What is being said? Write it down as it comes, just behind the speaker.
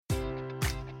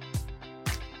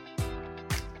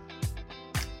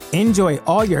Enjoy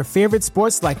all your favorite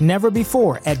sports like never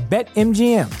before at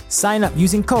BetMGM. Sign up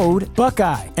using code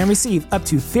Buckeye and receive up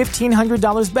to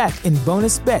 $1,500 back in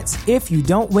bonus bets if you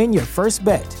don't win your first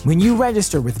bet. When you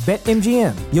register with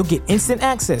BetMGM, you'll get instant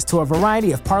access to a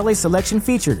variety of parlay selection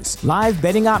features, live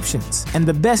betting options, and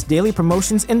the best daily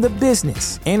promotions in the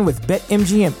business. And with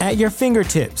BetMGM at your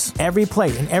fingertips, every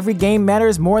play and every game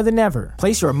matters more than ever.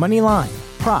 Place your money line,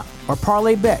 prop, or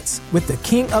parlay bets with the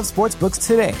king of sportsbooks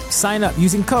today. Sign up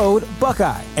using code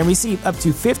Buckeye and receive up to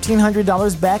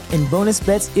 $1,500 back in bonus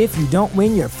bets if you don't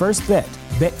win your first bet.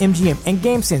 BetMGM and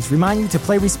GameSense remind you to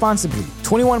play responsibly.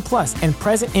 21 plus and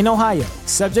present in Ohio,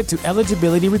 subject to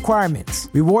eligibility requirements.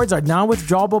 Rewards are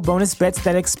non-withdrawable bonus bets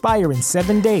that expire in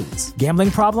 7 days. Gambling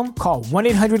problem? Call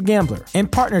 1-800-GAMBLER. In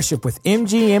partnership with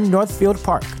MGM Northfield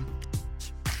Park.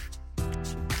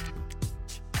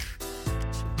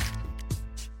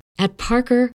 At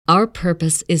Parker, our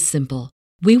purpose is simple.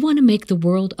 We want to make the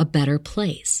world a better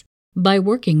place by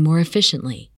working more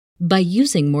efficiently, by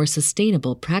using more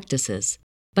sustainable practices,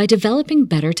 by developing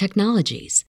better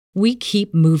technologies. We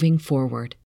keep moving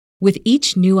forward. With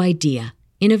each new idea,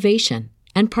 innovation,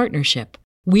 and partnership,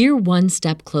 we're one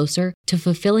step closer to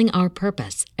fulfilling our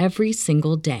purpose every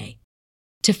single day.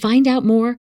 To find out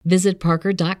more, visit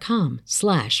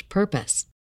parker.com/purpose.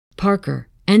 Parker,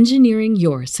 engineering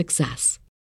your success.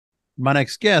 My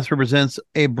next guest represents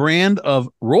a brand of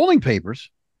rolling papers.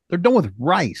 They're done with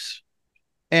rice,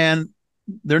 and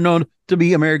they're known to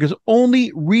be America's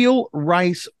only real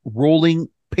rice rolling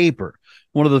paper.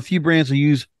 One of the few brands who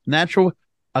use natural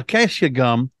acacia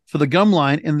gum for the gum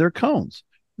line in their cones.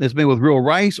 It's made with real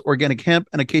rice, organic hemp,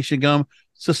 and acacia gum,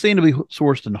 sustainably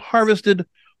sourced and harvested.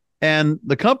 And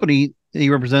the company he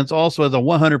represents also has a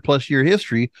 100-plus year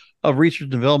history of research,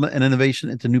 development, and innovation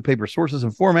into new paper sources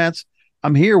and formats.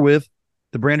 I'm here with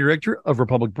the brand director of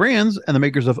Republic Brands and the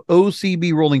makers of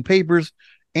OCB Rolling Papers,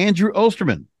 Andrew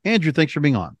Osterman. Andrew, thanks for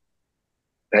being on.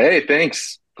 Hey,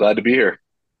 thanks. Glad to be here.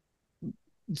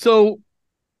 So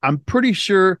I'm pretty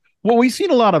sure, well, we've seen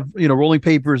a lot of, rolling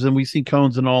papers, and we've seen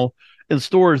cones and all in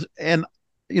stores. And,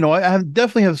 I have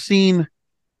definitely have seen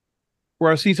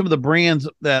where I've seen some of the brands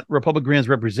that Republic Brands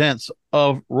represents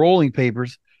of rolling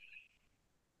papers.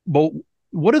 But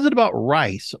what is it about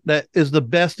rice that is the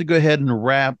best to go ahead and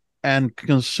wrap and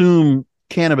consume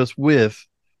cannabis with,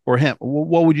 or hemp?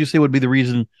 What would you say would be the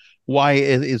reason why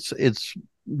it's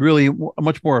really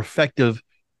much more effective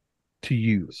to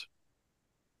use?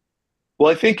 Well,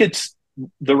 I think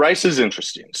the rice is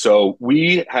interesting. So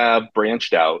we have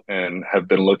branched out and have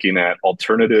been looking at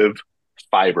alternative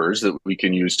fibers that we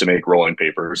can use to make rolling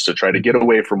papers to try to get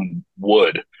away from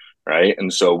wood. Right.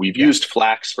 And so we've used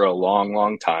flax for a long,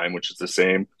 long time, which is the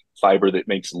same fiber that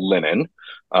makes linen.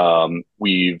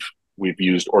 We've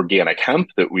used organic hemp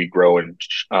that we grow in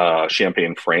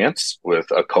Champagne, France,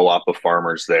 with a co-op of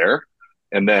farmers there.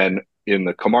 And then in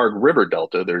the Camargue River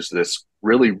Delta, there's this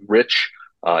really rich,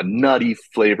 nutty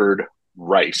flavored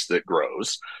rice that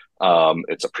grows.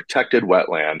 It's a protected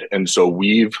wetland. And so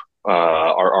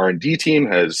our R&D team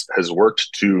has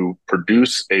worked to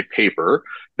produce a paper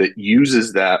that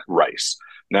uses that rice.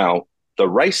 Now, the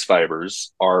rice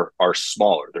fibers are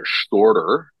smaller. They're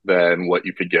shorter than what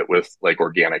you could get with like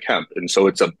organic hemp. And so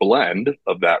it's a blend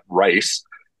of that rice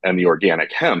and the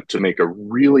organic hemp to make a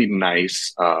really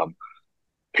nice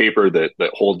paper that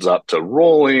holds up to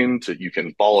rolling, you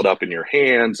can ball it up in your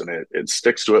hands and it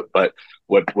sticks to it. But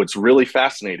what's really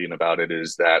fascinating about it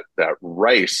is that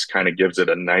rice kind of gives it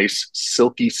a nice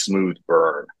silky smooth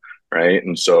burn, right?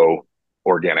 And so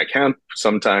organic hemp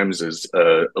sometimes is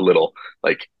a little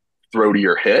like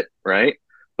throatier hit, right?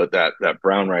 But that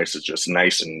brown rice is just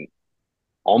nice and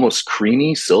almost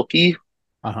creamy, silky.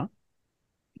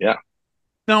 Yeah.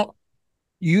 Now,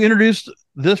 you introduced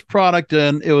this product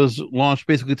and it was launched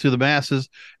basically to the masses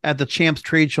at the Champs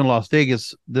Trade Show in Las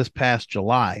Vegas this past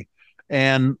July.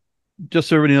 And just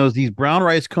so everybody knows, these brown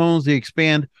rice cones, they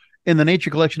expand in the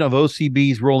Nature Collection of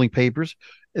OCB's rolling papers.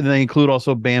 And they include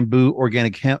also bamboo,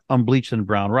 organic hemp, unbleached, and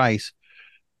brown rice.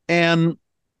 And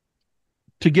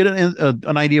to get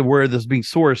an idea of where this is being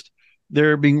sourced,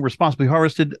 they're being responsibly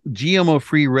harvested,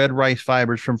 GMO-free red rice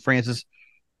fibers from France's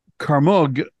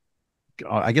Camargue,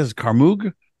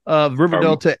 River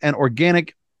Delta, and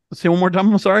organic. Say one more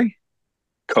time. I'm sorry.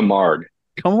 Camargue.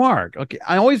 Okay,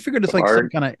 I always figured it's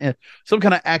Camargue. Like some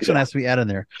kind of accent has to be added in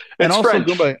there. And it's also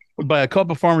grown by a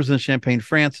couple of farmers in Champagne,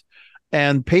 France.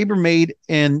 And paper made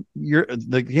in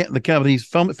the company's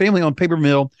family-owned paper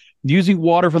mill using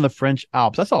water from the French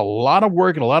Alps. That's a lot of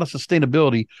work and a lot of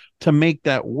sustainability to make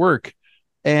that work.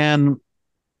 And,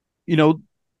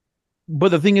 but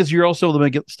the thing is, you're also able to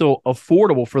make it still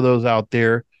affordable for those out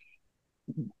there.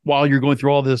 while you're going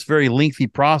through all this very lengthy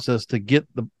process to get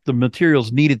the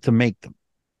materials needed to make them.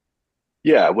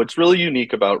 Yeah, what's really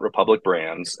unique about Republic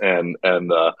Brands and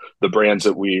the brands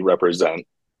that we represent,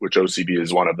 which OCB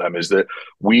is one of them, is that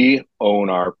we own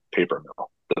our paper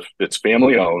mill. It's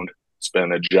family owned. It's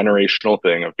been a generational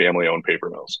thing of family owned paper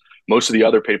mills. Most of the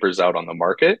other papers out on the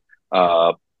market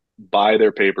buy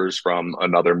their papers from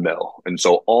another mill, and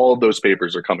so all of those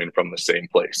papers are coming from the same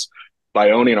place.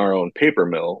 By owning our own paper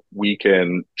mill, we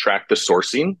can track the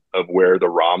sourcing of where the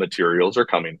raw materials are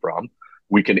coming from.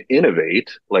 We can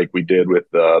innovate like we did with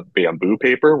the bamboo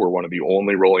paper. We're one of the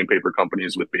only rolling paper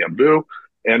companies with bamboo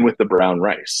and with the brown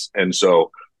rice. And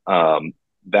so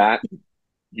that,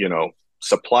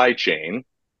 supply chain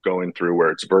going through where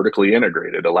it's vertically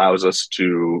integrated allows us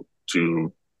to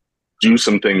do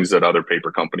some things that other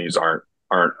paper companies aren't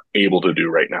able to do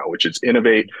right now, which is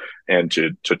innovate and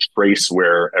to trace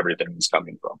where everything is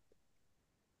coming from.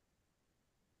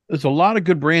 There's a lot of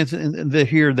good brands in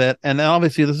here that, and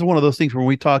obviously this is one of those things where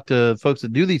we talk to folks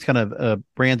that do these kind of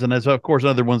brands, and there's of course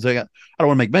other ones that I don't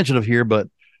want to make mention of here, but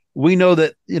we know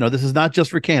that this is not just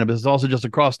for cannabis; it's also just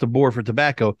across the board for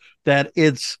tobacco. That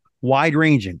it's wide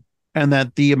ranging, and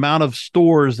that the amount of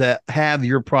stores that have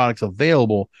your products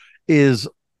available is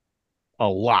a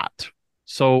lot.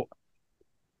 So,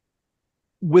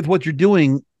 with what you're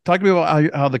doing, talk to me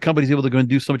about how the company's able to go and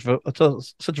do such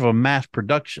of a mass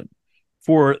production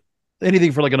for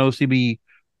anything for like an OCB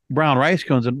brown rice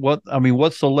cones, and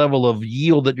what's the level of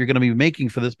yield that you're going to be making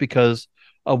for this because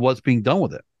of what's being done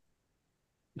with it,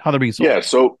 how they're being sold? Yeah,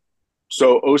 so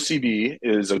OCB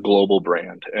is a global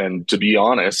brand, and to be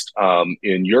honest,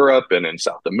 in Europe and in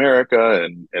South America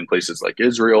and places like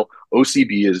Israel,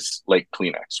 OCB is like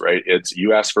Kleenex, right? It's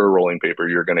you ask for a rolling paper,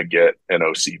 you're going to get an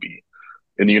OCB.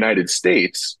 In the United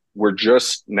States, we're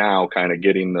just now kind of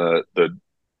getting the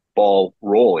ball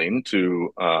rolling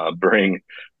to bring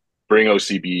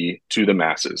OCB to the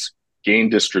masses, gain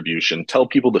distribution, tell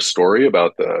people the story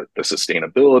about the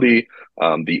sustainability,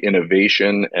 the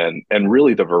innovation, and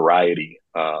really the variety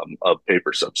of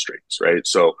paper substrates, right?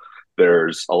 So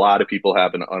there's a lot of people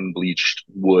have an unbleached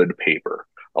wood paper.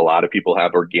 A lot of people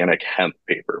have organic hemp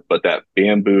paper, but that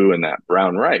bamboo and that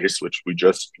brown rice, which we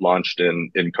just launched in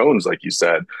cones, like you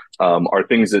said, are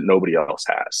things that nobody else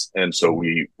has. And so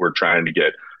we're trying to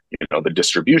get the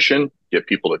distribution, get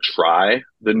people to try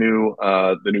the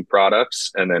new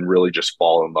products, and then really just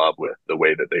fall in love with the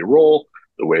way that they roll,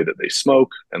 the way that they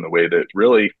smoke, and the way that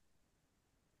really,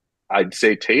 I'd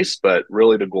say taste, but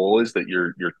really the goal is that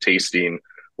you're tasting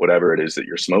whatever it is that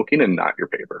you're smoking and not your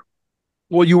paper.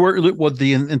 Well,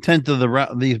 the intent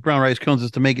of these brown rice cones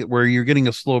is to make it where you're getting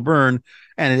a slow burn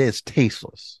and it is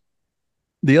tasteless.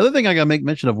 The other thing I got to make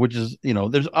mention of, which is,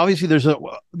 there's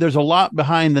a lot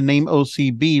behind the name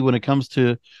OCB when it comes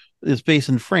to it's based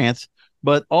in France,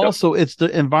 but also It's the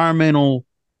environmental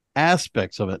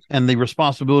aspects of it and the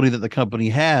responsibility that the company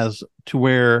has to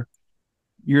where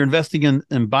you're investing in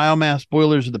biomass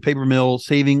boilers at the paper mill,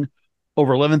 saving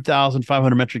over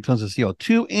 11,500 metric tons of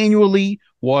CO2 annually,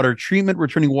 water treatment,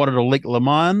 returning water to Lake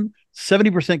Leman,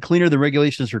 70% cleaner than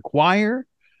regulations require.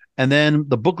 And then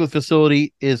the booklet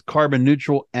facility is carbon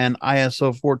neutral and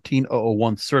ISO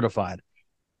 14001 certified.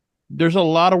 There's a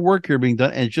lot of work here being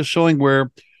done, and it's just showing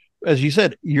where, as you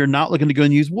said, you're not looking to go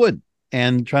and use wood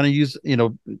and trying to use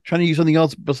something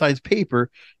else besides paper.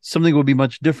 Something will be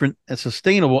much different and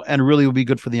sustainable and really will be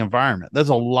good for the environment. There's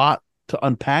a lot to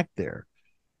unpack there.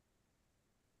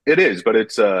 It is, but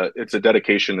it's a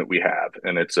dedication that we have,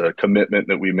 and it's a commitment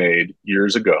that we made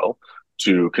years ago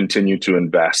to continue to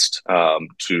invest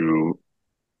to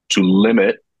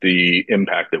limit the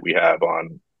impact that we have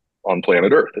on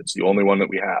planet Earth. It's the only one that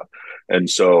we have, and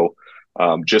so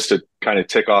just to kind of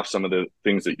tick off some of the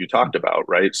things that you talked about,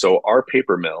 right? So our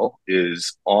paper mill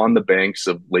is on the banks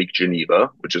of Lake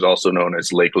Geneva, which is also known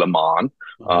as Lake Leman,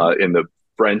 in the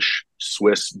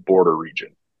French-Swiss border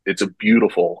region. It's a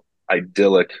beautiful,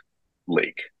 idyllic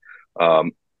lake.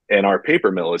 And our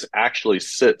paper mill actually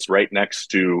sits right next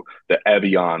to the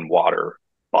Evian water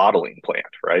bottling plant,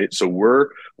 right? So we're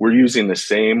using the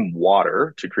same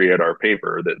water to create our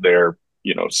paper that they're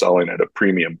selling at a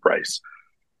premium price.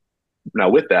 Now,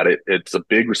 with that, it's a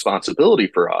big responsibility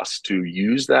for us to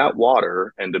use that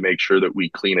water and to make sure that we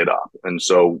clean it up. And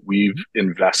so we've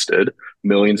invested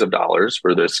millions of dollars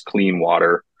for this clean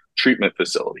water treatment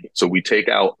facility. So we take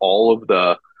out all of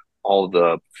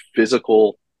the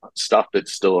physical stuff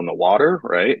that's still in the water,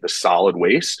 right? The solid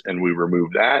waste, and we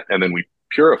remove that, and then we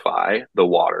purify the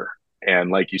water.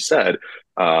 And like you said,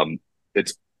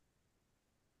 it's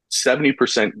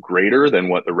 70% greater than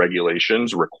what the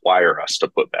regulations require us to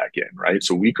put back in, right?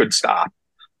 So we could stop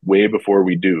way before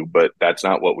we do, but that's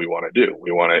not what we want to do.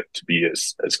 We want it to be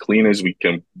as clean as we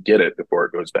can get it before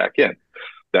it goes back in.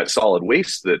 That solid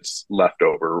waste that's left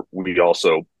over, we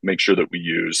also make sure that we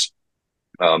use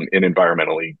in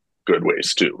environmentally good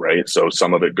ways too, right? So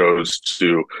some of it goes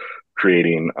to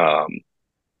creating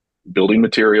building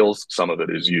materials. Some of it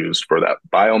is used for that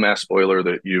biomass boiler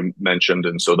that you mentioned.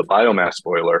 And so the biomass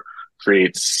boiler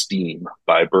creates steam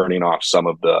by burning off some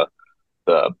of the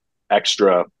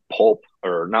extra pulp,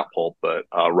 or not pulp, but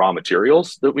raw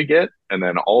materials that we get. And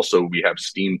then also we have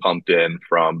steam pumped in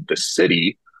from the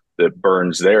city that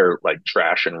burns their like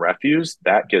trash and refuse.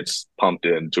 That gets pumped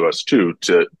into us too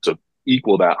to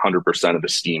equal that 100% of the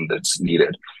steam that's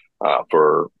needed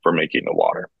for making the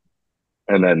water.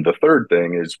 And then the third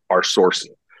thing is our sourcing.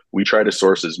 We try to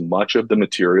source as much of the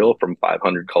material from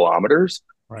 500 kilometers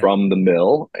from the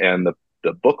mill and the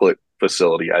booklet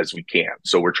facility as we can.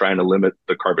 So we're trying to limit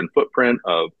the carbon footprint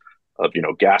of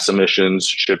gas emissions,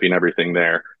 shipping everything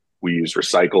there. We use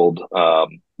recycled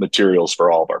materials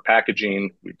for all of our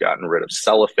packaging. We've gotten rid of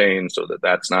cellophane so that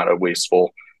that's not a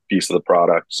wasteful piece of the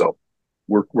product. So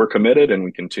we're committed, and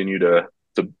we continue to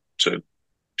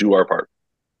do our part.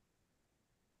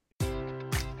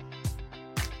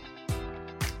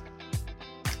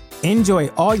 Enjoy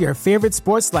all your favorite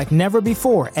sports like never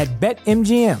before at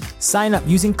BetMGM. Sign up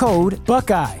using code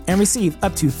Buckeye and receive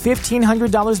up to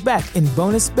 $1,500 back in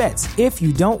bonus bets if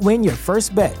you don't win your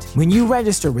first bet. When you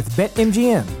register with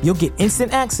BetMGM, you'll get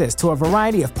instant access to a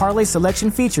variety of parlay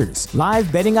selection features,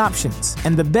 live betting options,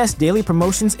 and the best daily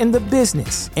promotions in the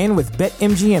business. And with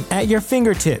BetMGM at your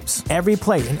fingertips, every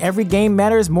play and every game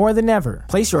matters more than ever.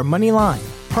 Place your money line,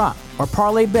 prop, or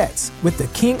parlay bets with the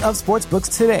king of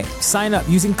sportsbooks today. Sign up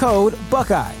using code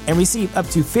Buckeye and receive up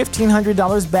to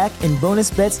 $1,500 back in bonus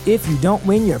bets if you don't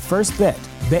win your first bet.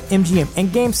 BetMGM and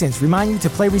GameSense remind you to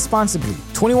play responsibly.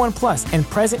 21 plus and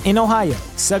present in Ohio,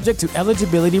 subject to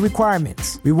eligibility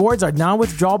requirements. Rewards are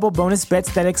non-withdrawable bonus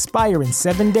bets that expire in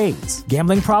 7 days.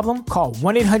 Gambling problem? Call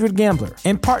 1-800-GAMBLER.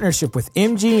 In partnership with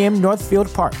MGM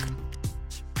Northfield Park.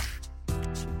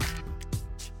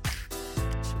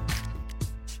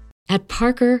 At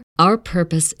Parker, our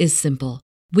purpose is simple.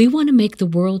 We want to make the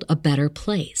world a better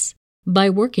place by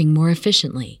working more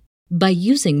efficiently, by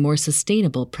using more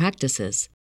sustainable practices,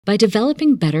 by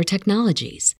developing better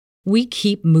technologies. We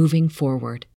keep moving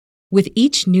forward. With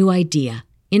each new idea,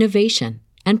 innovation,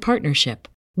 and partnership,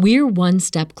 we're one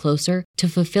step closer to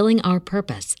fulfilling our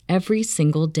purpose every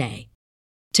single day.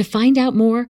 To find out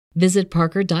more, visit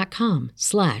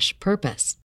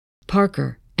parker.com/purpose.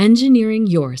 Parker, engineering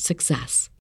your success.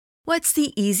 What's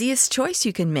the easiest choice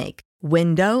you can make?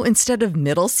 Window instead of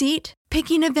middle seat?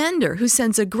 Picking a vendor who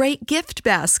sends a great gift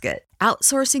basket?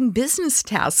 Outsourcing business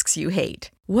tasks you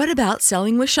hate? What about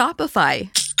selling with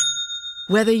Shopify?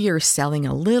 Whether you're selling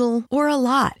a little or a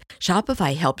lot,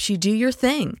 Shopify helps you do your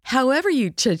thing, however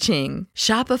you cha-ching.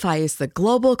 Shopify is the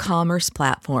global commerce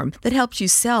platform that helps you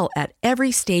sell at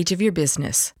every stage of your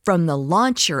business. From the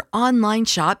launch your online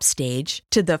shop stage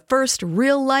to the first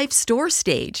real-life store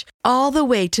stage, all the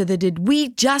way to the did we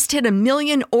just hit 1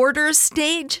 million orders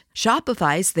stage.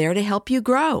 Shopify's there to help you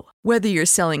grow. Whether you're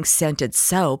selling scented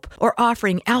soap or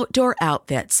offering outdoor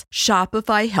outfits,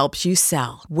 Shopify helps you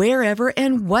sell. Wherever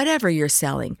and whatever you're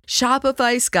selling,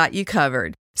 Shopify's got you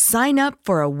covered. Sign up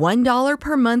for a $1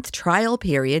 per month trial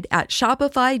period at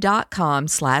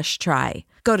shopify.com/try.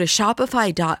 Go to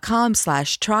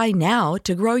shopify.com/try now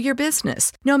to grow your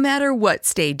business, no matter what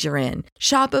stage you're in.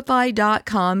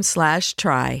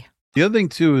 Shopify.com/try. The other thing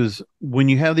too is when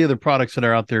you have the other products that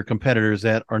are out there, competitors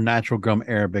that are natural gum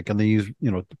Arabic, and they use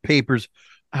papers,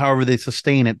 however they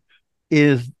sustain it,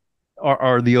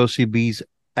 are the OCBs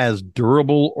as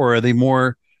durable, or are they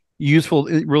more useful?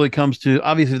 It really comes to,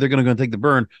 obviously they're going to take the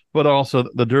burn, but also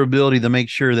the durability to make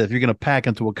sure that if you're going to pack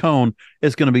into a cone,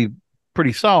 it's going to be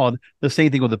pretty solid. The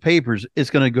same thing with the papers. It's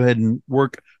going to go ahead and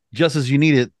work just as you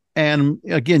need it. And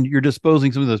again, you're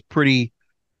disposing something that's pretty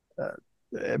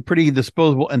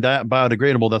disposable and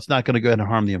biodegradable. That's not going to go ahead and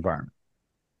harm the environment.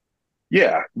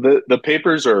 Yeah, the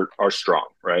papers are strong,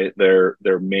 right? They're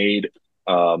made.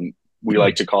 We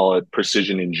like to call it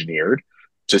precision engineered.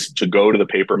 Just to go to the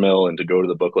paper mill and to go to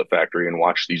the booklet factory and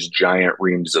watch these giant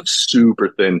reams of super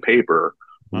thin paper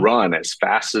run as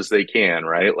fast as they can,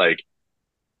 right? Like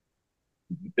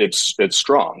it's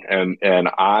strong. And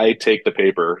I take the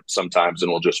paper sometimes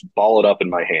and will just ball it up in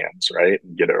my hands, right?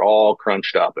 And get it all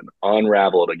crunched up and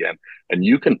unravel it again. And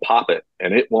you can pop it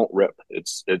and it won't rip.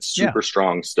 It's super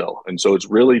strong still. And so it's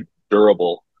really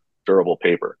durable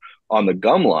paper. On the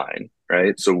gum line,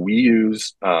 right? So we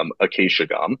use acacia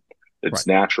gum. It's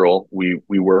natural. We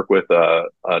work with a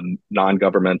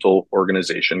non-governmental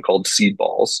organization called Seed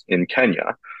Balls in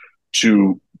Kenya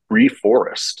to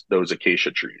reforest those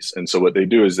acacia trees. And so what they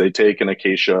do is they take an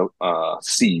acacia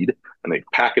seed and they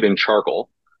pack it in charcoal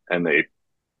and they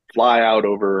fly out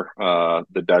over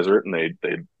the desert and they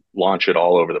launch it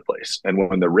all over the place. And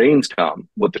when the rains come,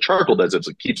 what the charcoal does is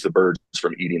it keeps the birds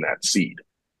from eating that seed.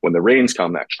 When the rains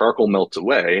come, that charcoal melts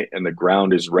away and the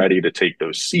ground is ready to take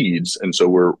those seeds. And so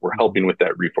we're helping with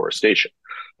that reforestation.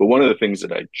 But one of the things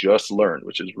that I just learned,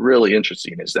 which is really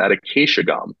interesting, is that acacia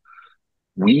gum,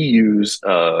 we use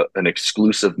an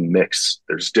exclusive mix.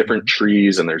 There's different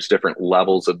trees and there's different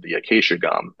levels of the acacia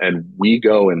gum. And we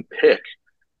go and pick,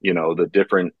 the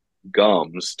different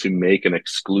gums to make an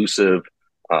exclusive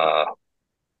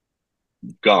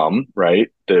gum, right?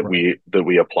 That we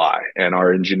apply. And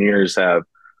our engineers have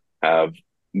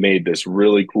made this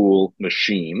really cool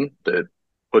machine that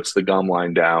puts the gum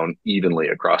line down evenly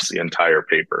across the entire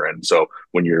paper. And so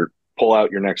when you pull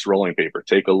out your next rolling paper,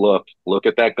 take a look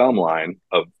at that gum line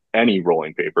of any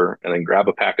rolling paper, and then grab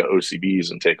a pack of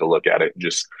OCBs and take a look at it and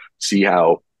just see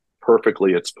how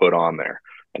perfectly it's put on there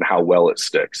and how well it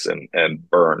sticks and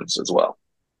burns as well.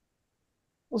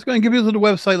 Let's go and give you the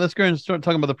website. Let's go and start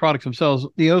talking about the products themselves.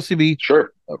 The OCB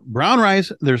brown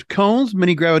rice, there's cones,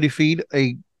 mini gravity feed,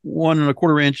 a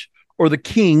 1.25 inch, or the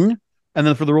king. And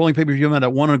then for the rolling papers, you have a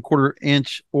 1.25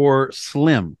 inch or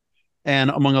slim, and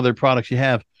among other products you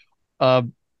have.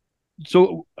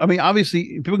 So, I mean,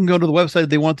 obviously people can go to the website if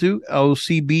they want to,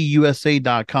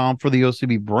 ocbusa.com for the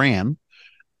OCB brand.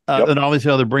 And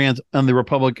obviously other brands on the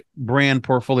Republic brand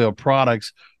portfolio of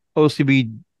products,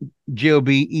 OCB, JOB,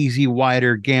 Easy,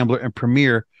 Wider, Gambler, and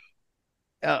Premier.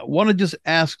 Want to just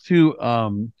ask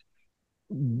to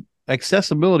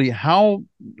accessibility. I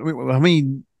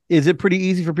mean, is it pretty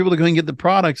easy for people to go and get the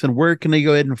products, and where can they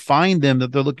go ahead and find them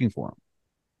that they're looking for them?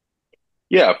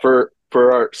 Yeah, for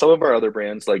some of our other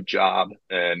brands like Job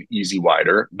and Easy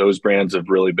Wider, those brands have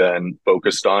really been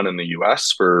focused on in the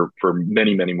US for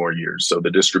many, many more years. So the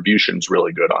distribution's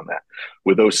really good on that.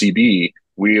 With OCB,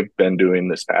 we have been doing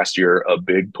this past year a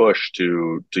big push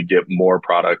to get more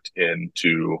product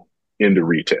into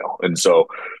retail. And so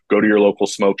go to your local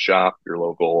smoke shop, your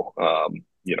local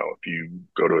if you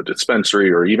go to a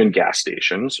dispensary or even gas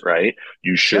stations, right,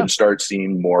 you should start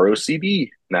seeing more OCB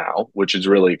now, which is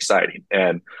really exciting.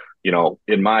 And,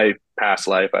 in my past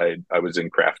life, I was in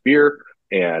craft beer,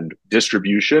 and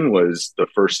distribution was the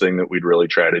first thing that we'd really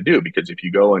try to do, because if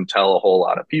you go and tell a whole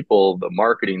lot of people the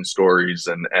marketing stories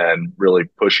and really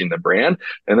pushing the brand,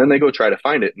 and then they go try to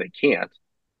find it and they can't,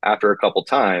 after a couple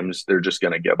times, they're just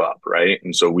going to give up, right?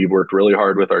 And so we worked really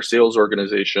hard with our sales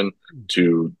organization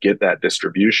to get that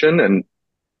distribution, and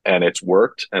it's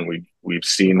worked, and we've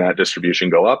seen that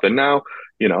distribution go up. And now,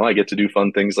 I get to do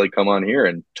fun things like come on here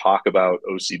and talk about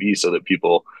OCB so that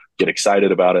people get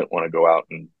excited about it, want to go out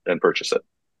and purchase it.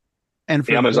 And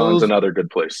for Amazon's another good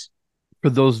place.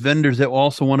 For those vendors that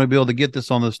also want to be able to get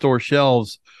this on the store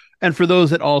shelves, and for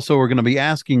those that also are going to be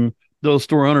asking those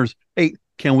store owners, hey,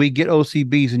 can we get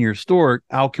OCBs in your store?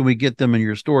 How can we get them in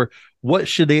your store? What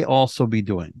should they also be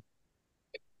doing?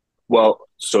 Well,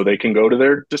 so they can go to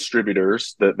their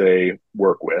distributors that they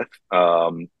work with.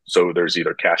 So there's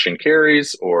either cash and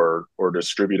carries or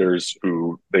distributors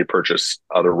who they purchase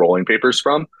other rolling papers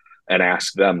from, and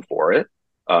ask them for it.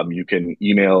 You can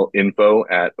email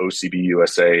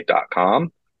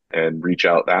info@ocbusa.com and reach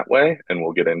out that way, and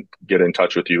we'll get in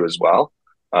touch with you as well.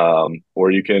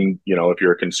 Or you can, if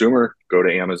you're a consumer, go to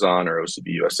Amazon or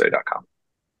ocbusa.com.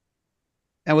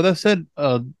 And with that said,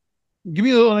 give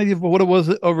me a little idea of what it was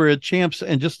over at Champs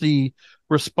and just the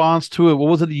response to it.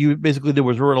 What was it that you basically did?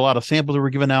 Were a lot of samples that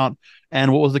were given out,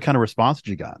 and what was the kind of response that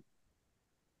you got?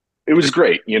 It was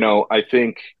great. I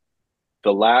think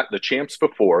the Champs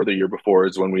the year before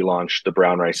is when we launched the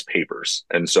brown rice papers.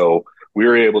 And so we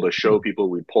were able to show people,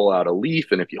 we pull out a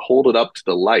leaf, and if you hold it up to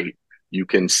the light, you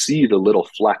can see the little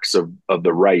flecks of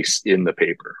the rice in the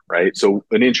paper, right? So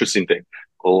an interesting thing,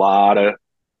 a lot of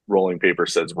rolling paper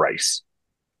says rice.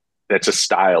 That's a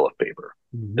style of paper.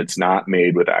 Mm-hmm. It's not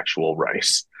made with actual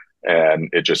rice. And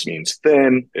it just means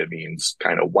thin. It means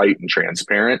kind of white and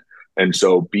transparent. And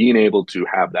so being able to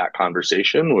have that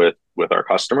conversation with our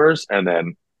customers and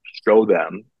then show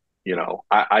them,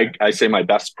 I say my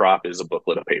best prop is a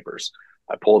booklet of papers.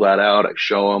 I pull that out. I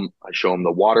show them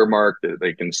the watermark that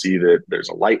they can see that there's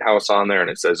a lighthouse on there and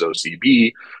it says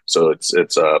OCB. So it's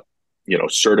a,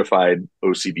 certified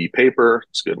OCB paper.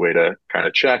 It's a good way to kind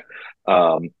of check.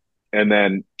 And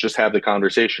then just have the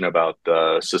conversation about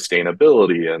the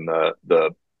sustainability and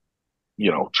the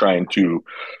trying to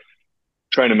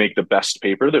trying to make the best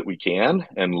paper that we can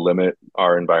and limit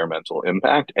our environmental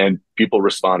impact. And people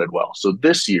responded well. So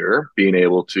this year, being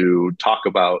able to talk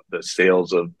about the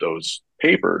sales of those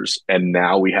papers, and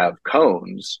now we have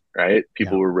cones, right?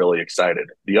 People were really excited.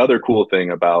 The other cool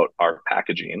thing about our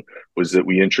packaging was that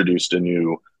we introduced a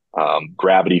new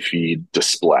gravity feed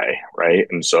display, right?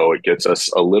 And so it gets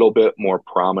us a little bit more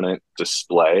prominent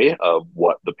display of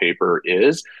what the paper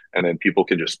is, and then people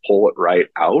can just pull it right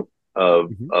out of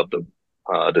the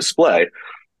display.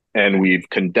 And we've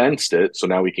condensed it, so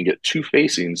now we can get two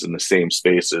facings in the same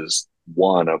space as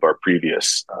one of our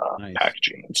previous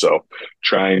packaging. And so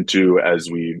trying to,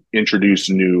 as we introduce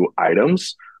new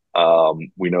items,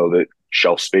 we know that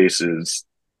shelf space is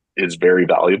very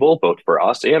valuable, both for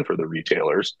us and for the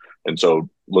retailers. And so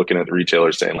looking at the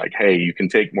retailers saying like, hey, you can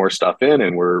take more stuff in,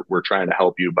 and we're trying to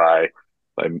help you by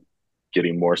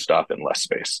getting more stuff in less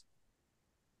space.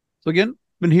 So again,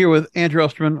 been here with Andrew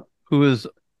Osterman, who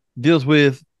deals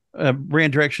with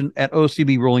brand direction at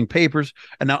OCB Rolling Papers,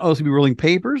 and now OCB Rolling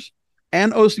Papers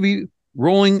and OCB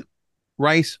Rolling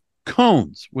Rice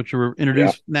Cones, which are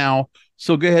introduced now.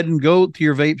 So go ahead and go to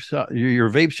your vape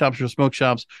shops, your smoke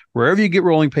shops, wherever you get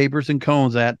rolling papers and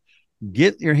cones at.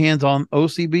 Get your hands on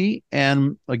OCB.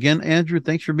 And again, Andrew,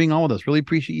 thanks for being on with us. Really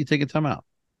appreciate you taking time out.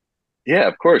 Yeah,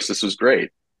 of course. This was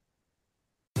great.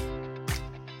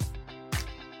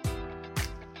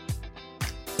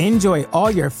 Enjoy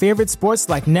all your favorite sports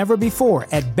like never before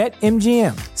at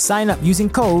BetMGM. Sign up using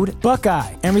code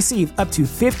Buckeye and receive up to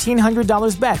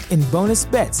 $1,500 back in bonus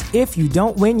bets if you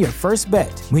don't win your first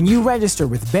bet. When you register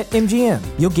with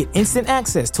BetMGM, you'll get instant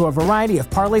access to a variety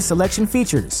of parlay selection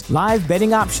features, live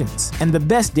betting options, and the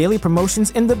best daily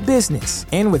promotions in the business.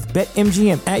 And with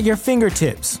BetMGM at your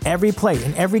fingertips, every play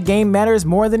and every game matters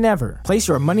more than ever. Place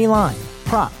your money line,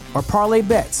 prop, or parlay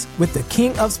bets with the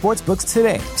king of sportsbooks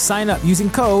today. Sign up using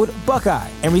code Buckeye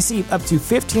and receive up to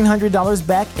 $1,500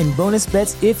 back in bonus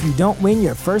bets if you don't win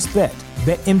your first bet.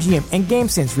 BetMGM and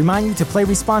GameSense remind you to play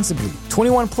responsibly.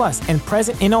 21 plus and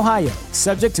present in Ohio,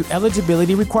 subject to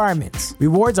eligibility requirements.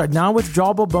 Rewards are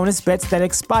non-withdrawable bonus bets that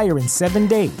expire in 7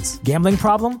 days. Gambling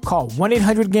problem? Call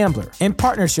 1-800-GAMBLER. In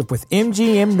partnership with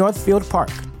MGM Northfield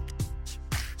Park.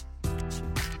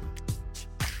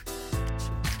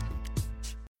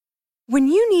 When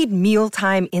you need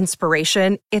mealtime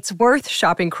inspiration, it's worth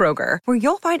shopping Kroger, where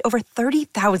you'll find over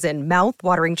 30,000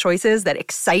 mouth-watering choices that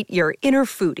excite your inner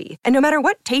foodie. And no matter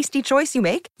what tasty choice you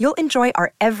make, you'll enjoy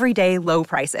our everyday low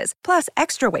prices, plus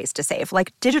extra ways to save,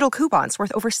 like digital coupons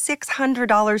worth over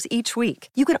 $600 each week.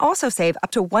 You can also save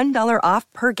up to $1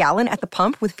 off per gallon at the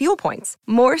pump with fuel points.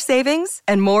 More savings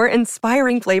and more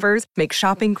inspiring flavors make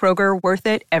shopping Kroger worth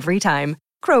it every time.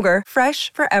 Kroger,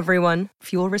 fresh for everyone.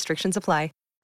 Fuel restrictions apply.